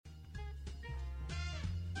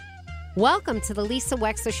Welcome to the Lisa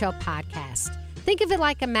Wexler Show podcast. Think of it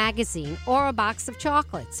like a magazine or a box of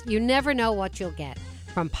chocolates. You never know what you'll get.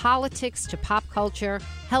 From politics to pop culture,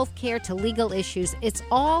 healthcare to legal issues, it's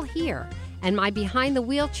all here. And my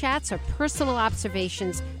behind-the-wheel chats are personal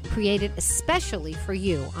observations created especially for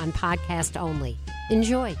you on podcast only.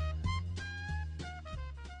 Enjoy.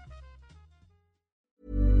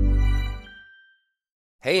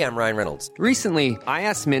 Hey, I'm Ryan Reynolds. Recently, I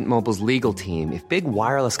asked Mint Mobile's legal team if big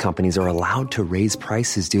wireless companies are allowed to raise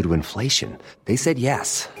prices due to inflation. They said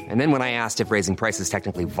yes. And then when I asked if raising prices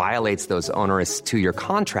technically violates those onerous two-year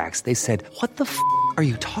contracts, they said, "What the f*** are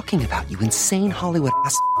you talking about, you insane Hollywood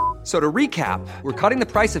ass?" So to recap, we're cutting the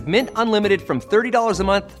price of Mint Unlimited from $30 a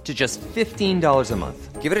month to just $15 a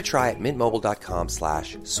month. Give it a try at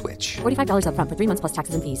mintmobile.com/switch. $45 up front for 3 months plus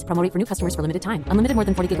taxes and fees. Promo rate for new customers for limited time. Unlimited more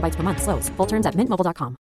than 40 gigabytes per month. Slows full terms at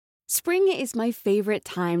mintmobile.com. Spring is my favorite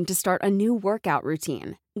time to start a new workout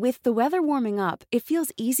routine. With the weather warming up, it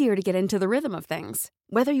feels easier to get into the rhythm of things.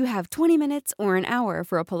 Whether you have 20 minutes or an hour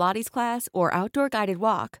for a Pilates class or outdoor guided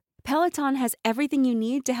walk, Peloton has everything you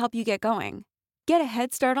need to help you get going. Get a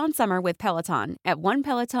head start on summer with Peloton at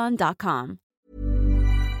onepeloton.com.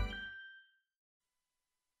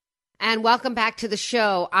 And welcome back to the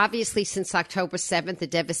show. Obviously, since October 7th, the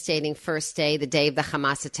devastating first day, the day of the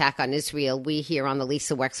Hamas attack on Israel, we here on the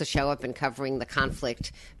Lisa Wexler Show have been covering the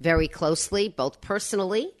conflict very closely, both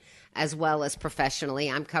personally as well as professionally.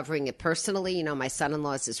 I'm covering it personally. You know, my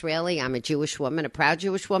son-in-law is Israeli. I'm a Jewish woman, a proud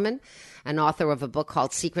Jewish woman, an author of a book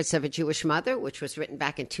called Secrets of a Jewish Mother, which was written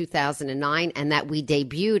back in 2009, and that we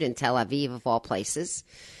debuted in Tel Aviv, of all places.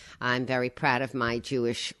 I'm very proud of my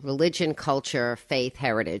Jewish religion, culture, faith,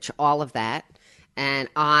 heritage, all of that. And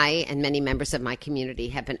I and many members of my community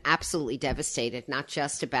have been absolutely devastated, not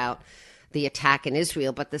just about the attack in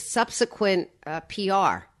Israel, but the subsequent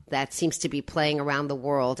PR that seems to be playing around the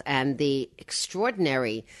world and the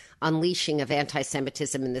extraordinary unleashing of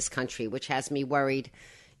anti-Semitism in this country, which has me worried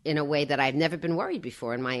in a way that I've never been worried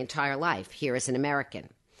before in my entire life here as an American.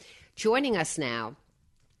 Joining us now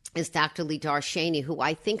is Dr. Lidar Shany, who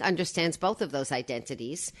I think understands both of those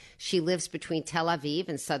identities. She lives between Tel Aviv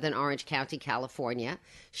and southern Orange County, California.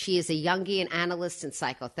 She is a Jungian analyst and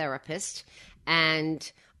psychotherapist,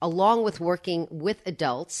 and along with working with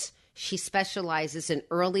adults, she specializes in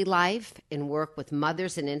early life and work with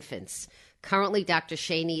mothers and infants. Currently, Dr.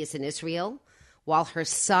 Shany is in Israel, while her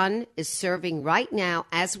son is serving right now,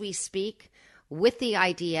 as we speak, with the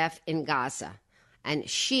IDF in Gaza. And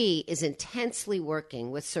she is intensely working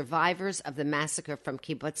with survivors of the massacre from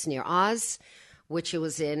Kibbutz Nir Oz, which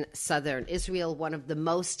was in southern Israel, one of the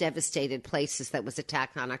most devastated places that was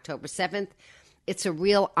attacked on October 7th. It's a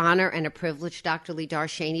real honor and a privilege, Dr. Lidar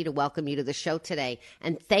Shany, to welcome you to the show today.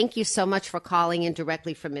 And thank you so much for calling in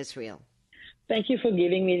directly from Israel. Thank you for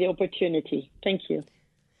giving me the opportunity. Thank you.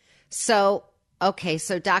 So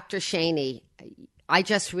Dr. Shany, I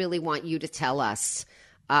just really want you to tell us,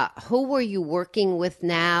 who were you working with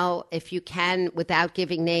now, if you can, without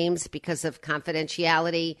giving names because of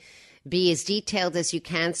confidentiality? Be as detailed as you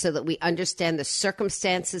can so that we understand the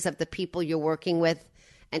circumstances of the people you're working with.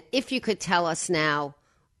 And if you could tell us now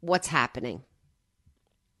what's happening.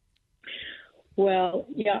 Well,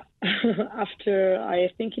 yeah, after I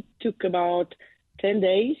think it took about 10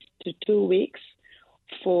 days to 2 weeks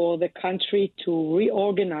for the country to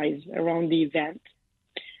reorganize around the event.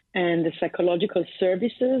 And the psychological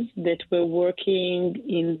services that were working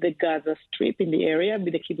in the Gaza Strip, in the area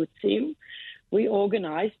with the kibbutzim,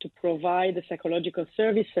 reorganized to provide the psychological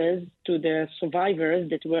services to the survivors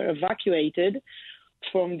that were evacuated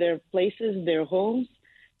from their places, their homes,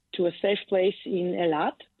 to a safe place in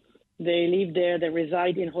Eilat. They live there, they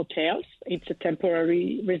reside in hotels. It's a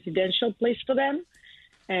temporary residential place for them.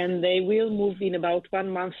 And they will move in about 1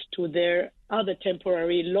 month to their other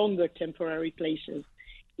longer temporary places.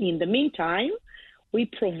 In the meantime, we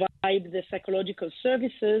provide the psychological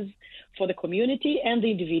services for the community and the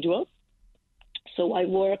individuals. So I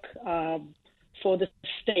work for the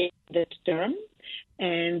state that term,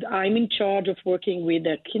 and I'm in charge of working with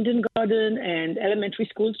the kindergarten and elementary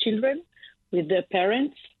school children, with their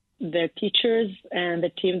parents, their teachers, and the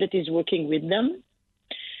team that is working with them.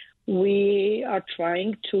 We are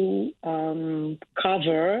trying to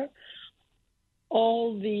cover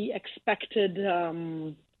all the expected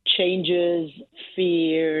changes,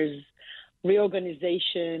 fears,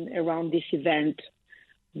 reorganization around this event.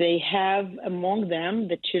 They have, among them,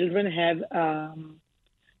 the children have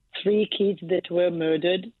 3 kids that were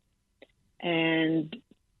murdered and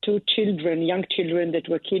 2 children, young children that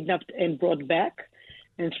were kidnapped and brought back,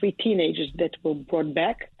 and 3 teenagers that were brought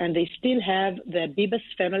back. And they still have the Bibas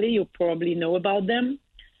family, you probably know about them.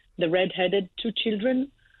 the red-headed two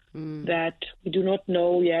children that we do not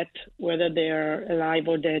know yet whether they are alive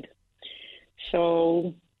or dead.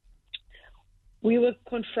 So we were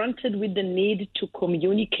confronted with the need to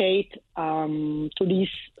communicate to these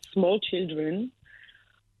small children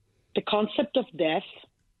the concept of death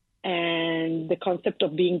and the concept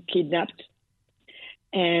of being kidnapped.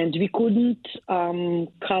 And we couldn't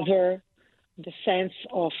cover the sense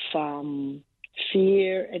of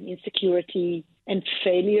fear and insecurity and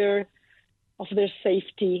failure of their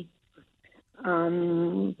safety. These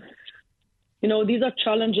are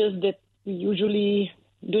challenges that we usually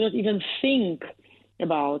do not even think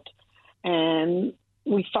about. And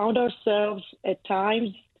we found ourselves at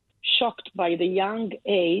times shocked by the young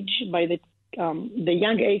age, that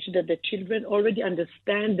the children already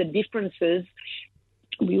understand the differences.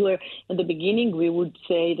 We were, in the beginning, we would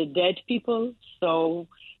say the dead people. So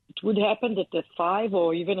it would happen that a 5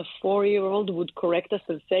 or even a 4-year-old would correct us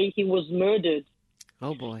and say he was murdered.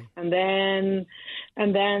 Oh, boy. And then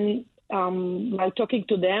while talking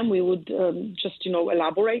to them, we would just,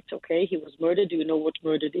 elaborate. Okay, he was murdered. Do you know what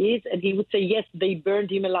murdered is? And he would say, yes, they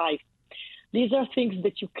burned him alive. These are things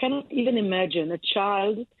that you cannot even imagine. A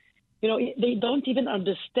child, they don't even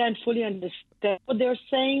fully understand what they're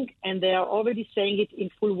saying, and they are already saying it in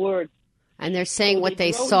full words. And they're saying So what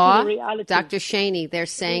they they grow saw, into the reality. Dr. Shaney, they're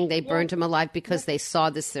saying they burned him alive because they saw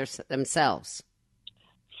this themselves.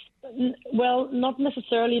 Well, not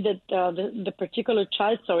necessarily that the particular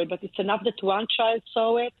child saw it, but it's enough that one child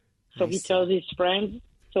saw it, so he tells his friends,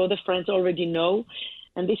 so the friends already know.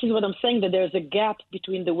 And this is what I'm saying, that there's a gap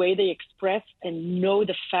between the way they express and know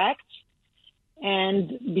the facts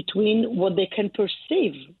and between what they can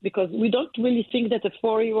perceive, because we don't really think that a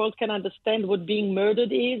 4-year-old can understand what being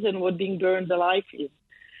murdered is and what being burned alive is.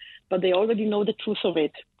 But they already know the truth of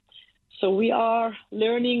it. So we are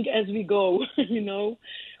learning as we go,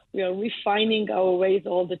 We are refining our ways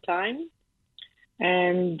all the time.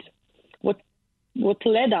 And what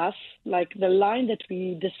led us, like the line that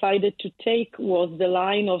we decided to take was the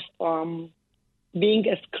line of being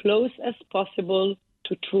as close as possible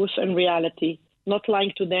to truth and reality, not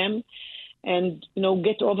lying to them, and,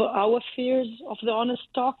 get over our fears of the honest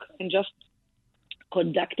talk and just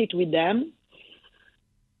conduct it with them.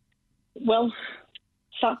 Well,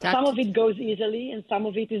 some of it goes easily and some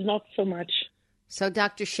of it is not so much. So,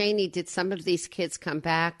 Dr. Shaney, did some of these kids come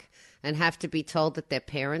back and have to be told that their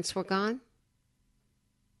parents were gone?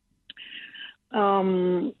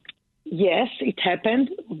 Yes, it happened,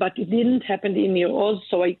 but it didn't happen in year old,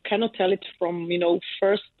 so I cannot tell it from,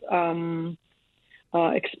 first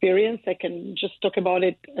experience. I can just talk about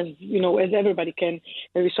it as everybody can,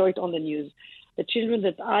 and we saw it on the news. The children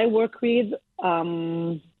that I work with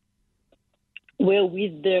were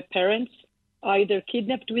with their parents, either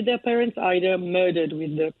kidnapped with their parents, either murdered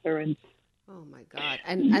with their parents. Oh, my God.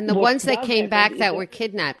 And the ones that came back that were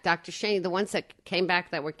kidnapped, Dr. Shaney, the ones that came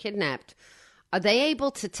back that were kidnapped, are they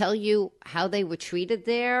able to tell you how they were treated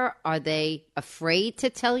there? Are they afraid to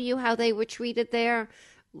tell you how they were treated there?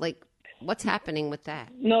 Like, what's happening with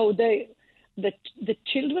that? No, the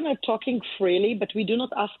children are talking freely, but we do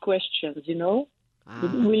not ask questions, We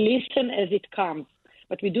listen as it comes,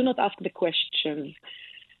 but we do not ask the questions.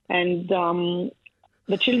 And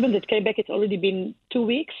the children that came back, it's already been 2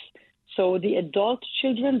 weeks. So the adult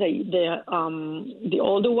children, the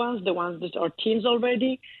older ones, the ones that are teens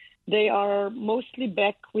already, they are mostly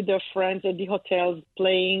back with their friends at the hotels,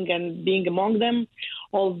 playing and being among them,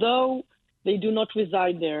 although they do not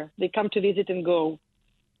reside there. They come to visit and go.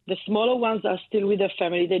 The smaller ones are still with their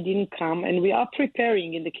family. They didn't come, and we are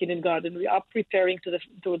preparing in the kindergarten. We are preparing to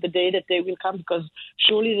the day that they will come, because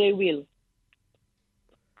surely they will.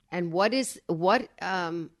 And what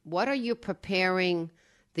are you preparing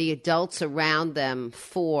the adults around them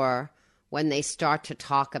for when they start to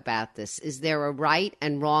talk about this? Is there a right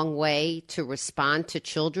and wrong way to respond to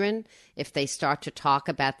children if they start to talk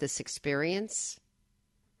about this experience?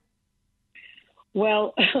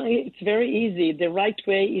 Well, it's very easy. The right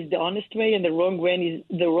way is the honest way, and the wrong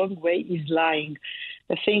way is lying.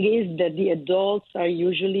 The thing is that the adults are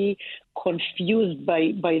usually confused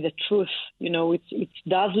by the truth. It's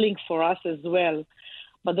dazzling for us as well.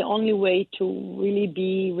 But the only way to really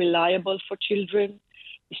be reliable for children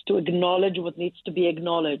is to acknowledge what needs to be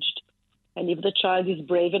acknowledged. And if the child is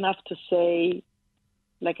brave enough to say,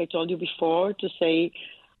 like I told you before, to say,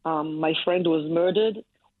 my friend was murdered,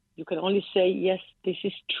 you can only say, yes, this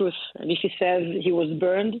is truth. And if he says he was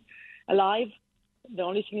burned alive, the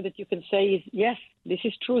only thing that you can say is, yes, this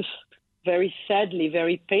is truth. Very sadly,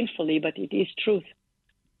 very painfully, but it is truth.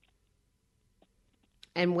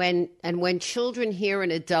 And when children hear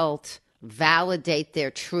an adult validate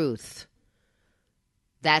their truth,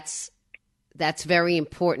 that's very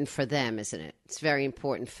important for them, isn't it? It's very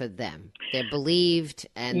important for them. They're believed,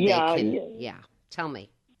 and they can. Yeah. Tell me.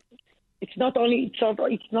 It's not only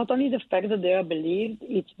the fact that they are believed.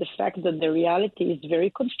 It's the fact that the reality is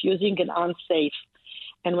very confusing and unsafe.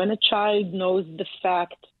 And when a child knows the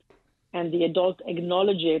fact, and the adult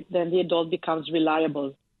acknowledges it, then the adult becomes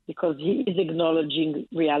reliable because he is acknowledging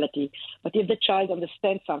reality. But if the child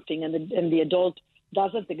understands something and the adult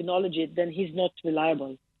doesn't acknowledge it, then he's not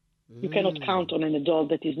reliable. You cannot count on an adult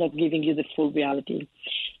that is not giving you the full reality.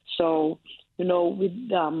 So, with in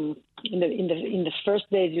the first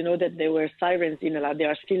days, that there were sirens in Elad. There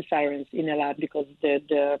are still sirens in Elad because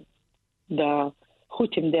the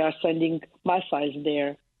Houthim, they are sending missiles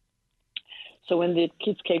there. So when the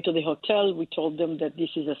kids came to the hotel, we told them that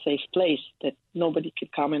this is a safe place, that nobody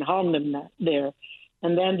could come and harm them there.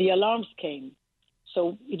 And then the alarms came.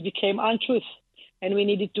 So it became untruth. And we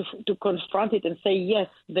needed to confront it and say, yes,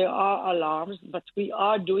 there are alarms, but we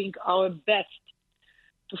are doing our best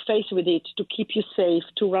to face with it, to keep you safe,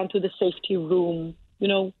 to run to the safety room,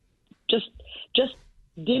 just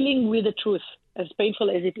dealing with the truth, as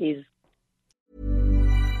painful as it is.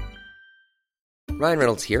 Ryan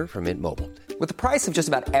Reynolds here from Mint Mobile. With the price of just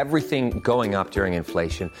about everything going up during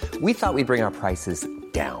inflation, we thought we'd bring our prices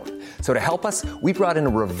down. So to help us, we brought in a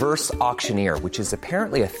reverse auctioneer, which is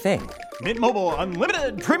apparently a thing. Mint Mobile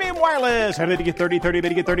Unlimited Premium Wireless. How to get 30, 30, bit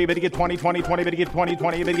to get 30, bit to get 20, 20, 20, bit to get 20,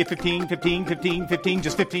 20, bit to get 15, 15, 15, 15,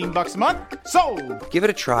 just $15 a month? Sold! Give it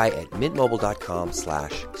a try at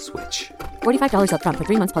mintmobile.com/switch. $45 up front for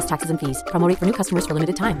 3 months plus taxes and fees. Promo rate for new customers for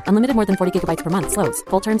limited time. Unlimited more than 40 gigabytes per month. Slows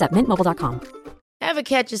full terms at mintmobile.com. Ever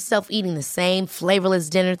catch yourself eating the same flavorless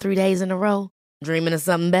dinner 3 days in a row? Dreaming of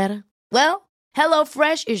something better? Well,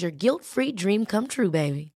 HelloFresh is your guilt-free dream come true,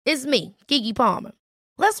 baby. It's me, Keke Palmer.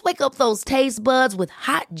 Let's wake up those taste buds with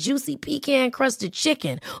hot, juicy pecan-crusted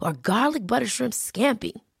chicken or garlic butter shrimp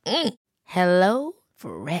scampi. Hello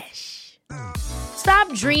Fresh.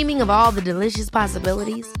 Stop dreaming of all the delicious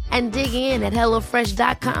possibilities and dig in at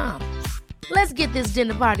HelloFresh.com. Let's get this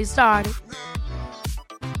dinner party started.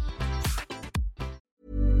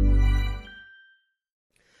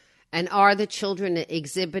 And are the children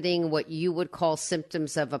exhibiting what you would call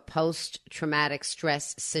symptoms of a post-traumatic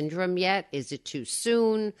stress syndrome yet? Is it too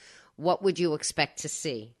soon? What would you expect to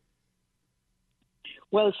see?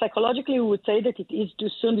 Well, psychologically, we would say that it is too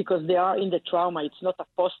soon because they are in the trauma. It's not a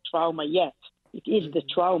post-trauma yet. It is the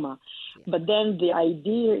trauma. But then the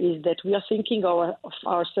idea is that we are thinking of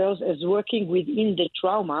ourselves as working within the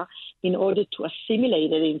trauma in order to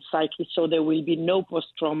assimilate it in psyche so there will be no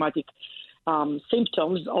post-traumatic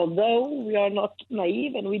symptoms, although we are not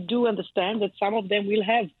naive and we do understand that some of them will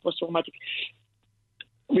have post-traumatic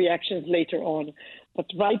reactions later on. But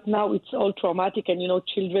right now it's all traumatic, and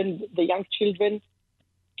children, the young children,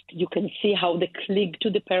 you can see how they cling to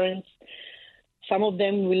the parents. Some of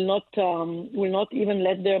them will not even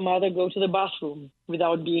let their mother go to the bathroom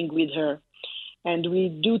without being with her. And we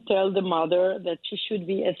do tell the mother that she should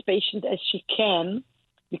be as patient as she can,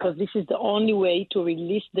 because this is the only way to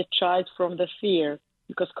release the child from the fear.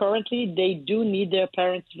 Because currently they do need their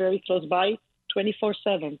parents very close by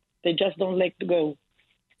 24/7. They just don't let go,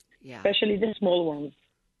 especially the small ones.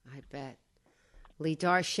 I bet.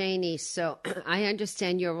 Lidar Shani, so I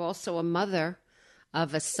understand you're also a mother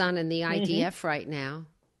of a son in the IDF right now.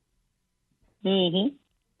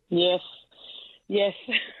 Yes.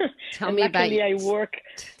 Tell me about I work.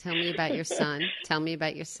 Tell me about your son. Tell me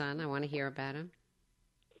about your son. I want to hear about him.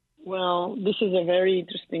 Well, this is a very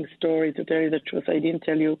interesting story, to tell you the truth. I didn't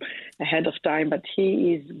tell you ahead of time, but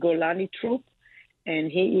he is Golani troop,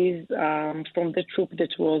 and he is from the troop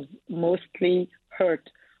that was mostly hurt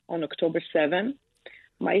on October 7.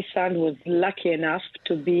 My son was lucky enough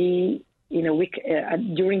to be in a week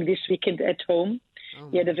during this weekend at home.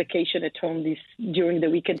 He had a vacation at home during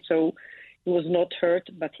the weekend, so he was not hurt,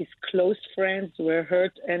 but his close friends were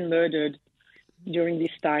hurt and murdered during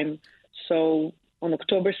this time. So on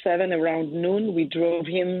October 7, around noon, we drove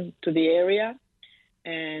him to the area,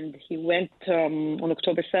 and he went on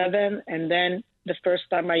October 7, and then the first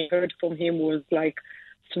time I heard from him was like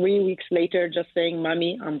 3 weeks later, just saying,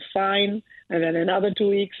 "Mommy, I'm fine," and then another 2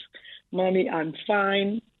 weeks, "Mommy, I'm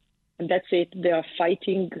fine," and that's it. They are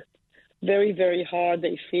fighting very, very hard.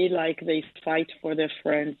 They feel like they fight for their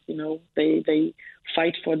friends, they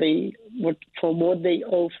fight for what they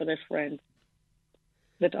owe for their friends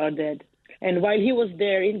that are dead. And while he was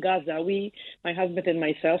there in Gaza, my husband and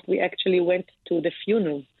myself, we actually went to the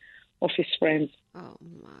funeral of his friends. Oh,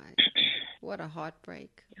 my. What a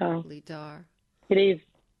heartbreak, Yeah. Lidar. It is,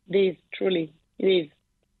 truly, it is.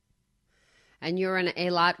 And you're in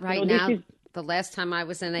Eilat right now? The last time I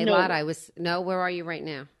was in Eilat, where are you right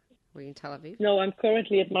now? Were you in Tel Aviv? No, I'm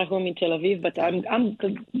currently at my home in Tel Aviv, but I'm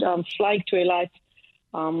flying to Eilat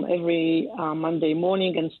every Monday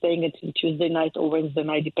morning and staying until Tuesday night or Wednesday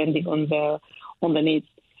night, depending on the needs.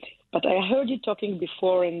 But I heard you talking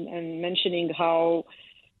before and mentioning how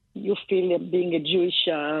you feel being a Jewish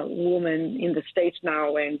woman in the States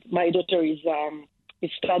now, and my daughter is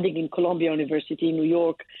studying in Columbia University in New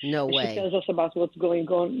York. No way. She tells us about what's going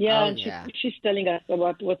on. Yeah, she's telling us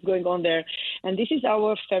about what's going on there. And this is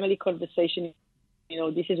our family conversation. You know,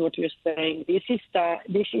 this is what we're saying. This is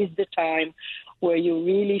the time where you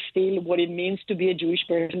really feel what it means to be a Jewish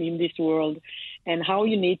person in this world and how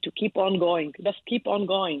you need to keep on going. Just keep on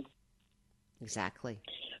going. Exactly.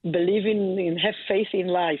 Believe in have faith in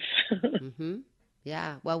life. Mm-hmm.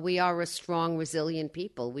 Yeah. Well, we are a strong, resilient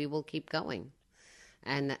people. We will keep going.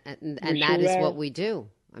 And that is what we do.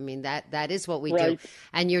 I mean, that is what we do.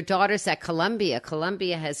 And your daughter's at Columbia.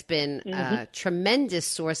 Columbia has been a tremendous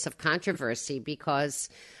source of controversy because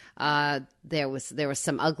there was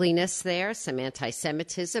some ugliness there, some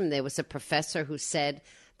anti-Semitism. There was a professor who said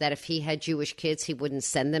that if he had Jewish kids, he wouldn't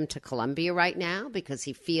send them to Columbia right now because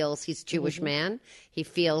he feels he's a Jewish man. He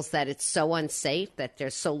feels that it's so unsafe, that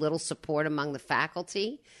there's so little support among the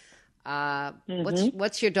faculty.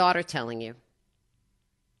 What's your daughter telling you?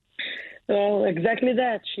 Well, exactly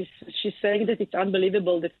that. She's saying that it's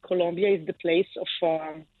unbelievable that Columbia is the place of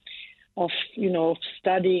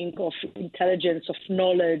studying, of intelligence, of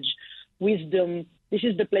knowledge, wisdom. This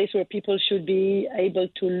is the place where people should be able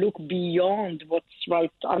to look beyond what's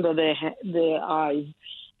right under their eyes.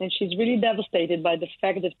 And she's really devastated by the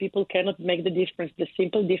fact that people cannot make the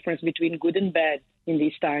simple difference between good and bad in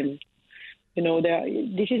these times. You know,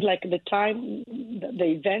 this is like the time, the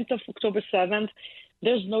event of October 7th.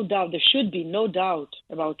 There's no doubt, there should be no doubt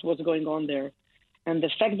about what's going on there. And the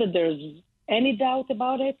fact that there's any doubt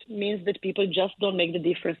about it means that people just don't make the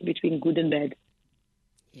difference between good and bad.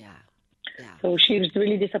 Yeah. So she's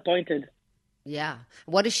really disappointed. Yeah.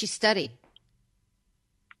 What does she study?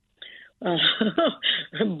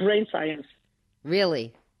 Brain science.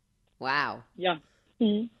 Really? Wow. Yeah.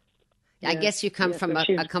 Mm-hmm. I guess you come from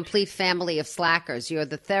a complete family of slackers. You're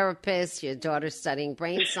the therapist. Your daughter's studying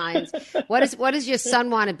brain science. What does your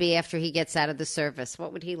son want to be after he gets out of the service?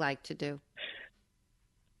 What would he like to do?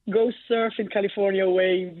 Go surf in California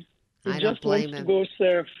waves. He just wants to go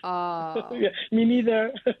surf. Oh, yeah, me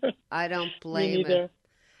neither. I don't blame him.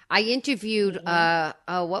 I interviewed,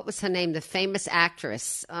 what was her name? The famous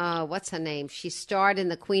actress. What's her name? She starred in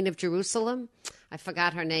The Queen of Jerusalem. I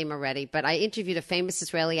forgot her name already, but I interviewed a famous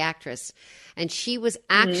Israeli actress, and she was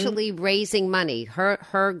actually raising money.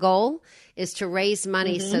 Her goal is to raise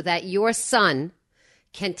money so that your son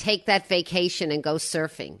can take that vacation and go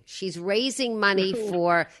surfing. She's raising money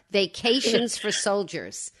for vacations for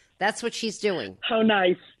soldiers. That's what she's doing. How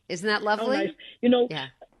nice. Isn't that lovely? How nice. You know,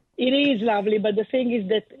 it is lovely, but the thing is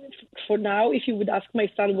that for now, if you would ask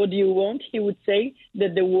my son, what do you want? He would say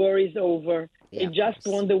that the war is over. Yeah, he just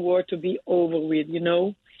want the war to be over with, you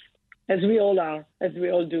know, as we all are, as we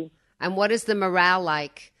all do. And what is the morale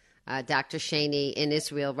like, Dr. Shani, in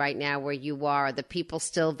Israel right now where you are? Are the people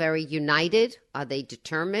still very united? Are they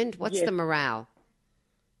determined? What's the morale?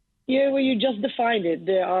 Yeah, well, you just defined it.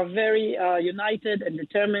 They are very united and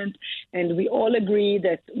determined, and we all agree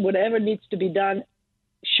that whatever needs to be done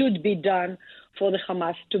should be done for the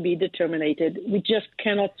Hamas to be terminated. We just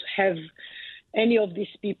cannot have any of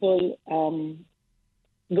these people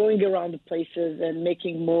going around the places and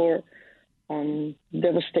making more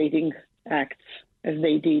devastating acts as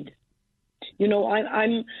they did. You know,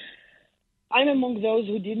 I'm among those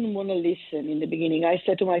who didn't want to listen in the beginning. I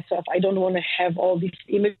said to myself, I don't want to have all this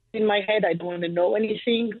image in my head. I don't want to know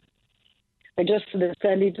anything. I just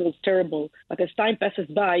understand it was terrible. But as time passes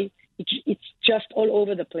by, it's just all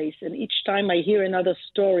over the place. And each time I hear another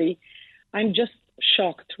story, I'm just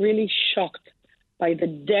shocked, really shocked by the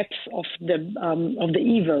depth of the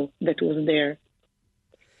evil that was there.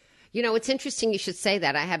 You know, it's interesting you should say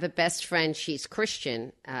that. I have a best friend. She's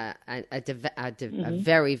Christian, a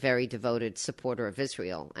very, very devoted supporter of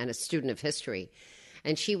Israel and a student of history.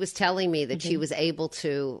 And she was telling me that she was able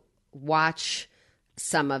to watch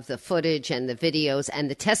some of the footage and the videos and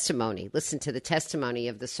the testimony, listen to the testimony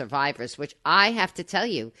of the survivors, which I have to tell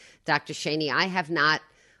you, Dr. Shani, I have not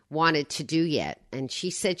wanted to do yet. And she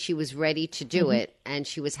said she was ready to do it, and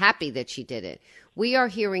she was happy that she did it. We are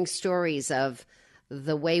hearing stories of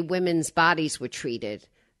the way women's bodies were treated,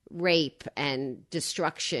 rape and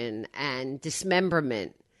destruction and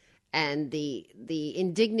dismemberment, and the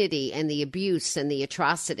indignity and the abuse and the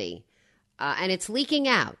atrocity. and it's leaking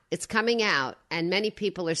out. It's coming out, and many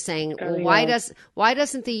people are saying, well, why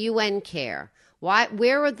doesn't the UN care?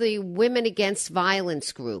 Where are the women against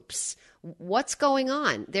violence groups? What's going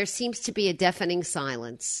on? There seems to be a deafening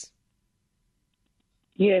silence.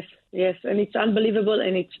 Yes, and it's unbelievable,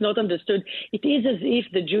 and it's not understood. It is as if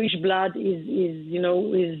the Jewish blood is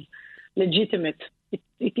legitimate.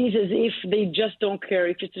 It is as if they just don't care.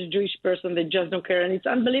 If it's a Jewish person, they just don't care, and it's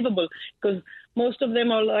unbelievable because most of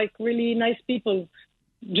them are like really nice people,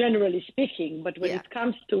 generally speaking. But when it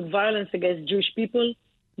comes to violence against Jewish people,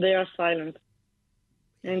 they are silent.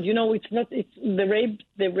 And it's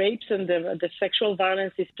the rapes and the sexual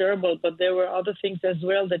violence is terrible, but there were other things as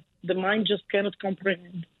well that the mind just cannot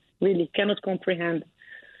comprehend. Really cannot comprehend.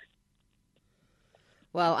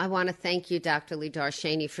 Well, I want to thank you, Dr. Lidar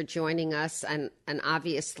Shany, for joining us, and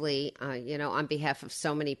obviously, on behalf of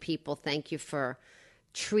so many people, thank you for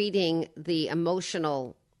treating the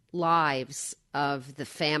emotional lives of the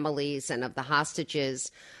families and of the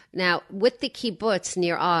hostages. Now, with the kibbutz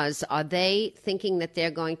near Oz, are they thinking that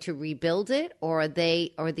they're going to rebuild it, or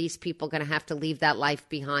are these people going to have to leave that life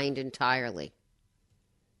behind entirely?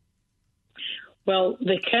 Well,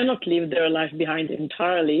 they cannot leave their life behind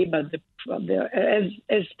entirely, but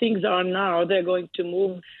as things are now, they're going to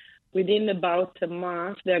move within about a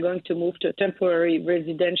month. They're going to move to a temporary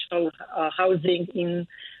residential housing in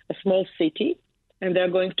a small city, and they're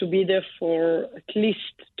going to be there for at least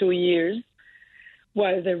 2 years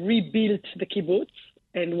while they rebuild the kibbutz.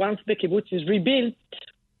 And once the kibbutz is rebuilt,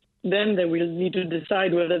 then they will need to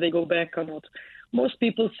decide whether they go back or not. Most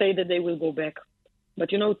people say that they will go back. But,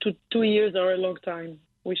 2 years are a long time.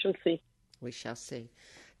 We shall see. We shall see.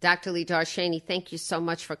 Dr. Lidar Shany, thank you so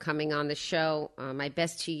much for coming on the show. My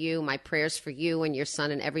best to you, my prayers for you and your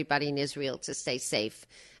son and everybody in Israel to stay safe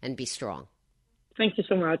and be strong. Thank you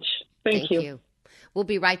so much. Thank you. We'll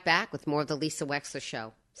be right back with more of the Lisa Wexler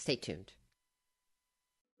Show. Stay tuned.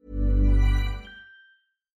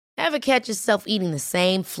 Ever catch yourself eating the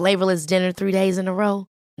same flavorless dinner 3 days in a row?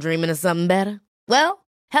 Dreaming of something better? Well,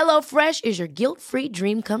 HelloFresh is your guilt-free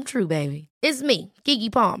dream come true, baby. It's me, Keke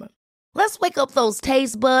Palmer. Let's wake up those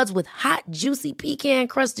taste buds with hot, juicy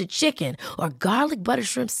pecan-crusted chicken or garlic butter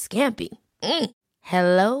shrimp scampi.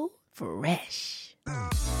 Hello Fresh.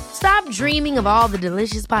 Stop dreaming of all the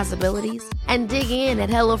delicious possibilities and dig in at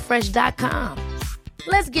HelloFresh.com.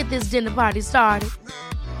 Let's get this dinner party started.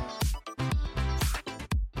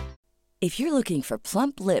 If you're looking for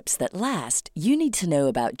plump lips that last, you need to know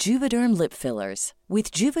about Juvederm lip fillers.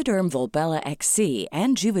 With Juvederm Volbella XC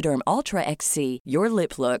and Juvederm Ultra XC, your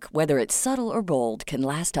lip look, whether it's subtle or bold, can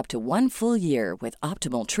last up to 1 full year with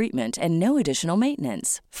optimal treatment and no additional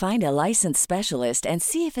maintenance. Find a licensed specialist and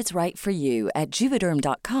see if it's right for you at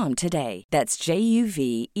Juvederm.com today. That's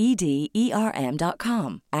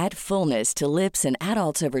JUVEDERM.com. Add fullness to lips in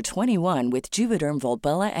adults over 21 with Juvederm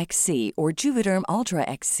Volbella XC or Juvederm Ultra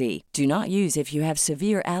XC. Do not use if you have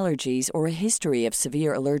severe allergies or a history of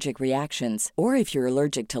severe allergic reactions, or if you're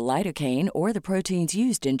allergic to lidocaine or the proteins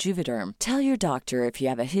used in Juvederm. Tell your doctor if you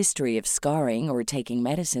have a history of scarring or taking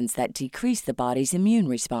medicines that decrease the body's immune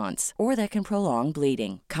response or that can prolong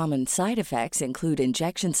bleeding. Common side effects include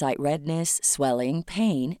injection site redness, swelling,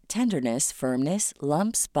 pain, tenderness, firmness,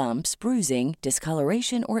 lumps, bumps, bruising,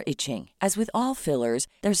 discoloration, or itching. As with all fillers,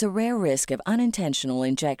 there's a rare risk of unintentional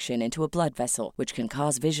injection into a blood vessel, which can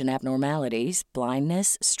cause vision abnormalities,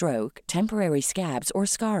 blindness, stroke, temporary scabs, or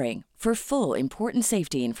scarring. For full, important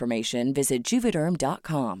safety information, visit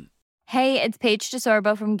Juvederm.com. Hey, it's Paige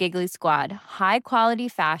DeSorbo from Giggly Squad. High quality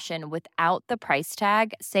fashion without the price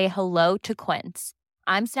tag. Say hello to Quince.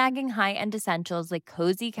 I'm snagging high-end essentials like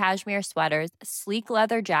cozy cashmere sweaters, sleek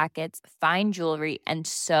leather jackets, fine jewelry, and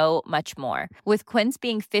so much more. With Quince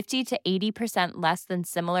being 50 to 80% less than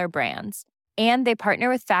similar brands. And they partner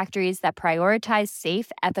with factories that prioritize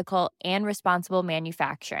safe, ethical, and responsible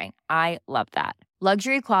manufacturing. I love that.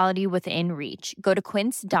 Luxury quality within reach. Go to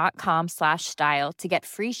quince.com/style to get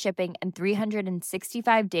free shipping and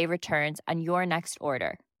 365-day returns on your next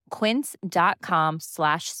order.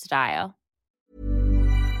 Quince.com/style.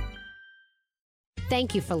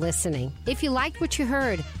 Thank you for listening. If you liked what you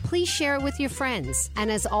heard, please share it with your friends.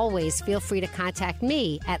 And as always, feel free to contact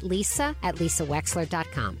me at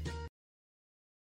Lisa@lisawexler.com.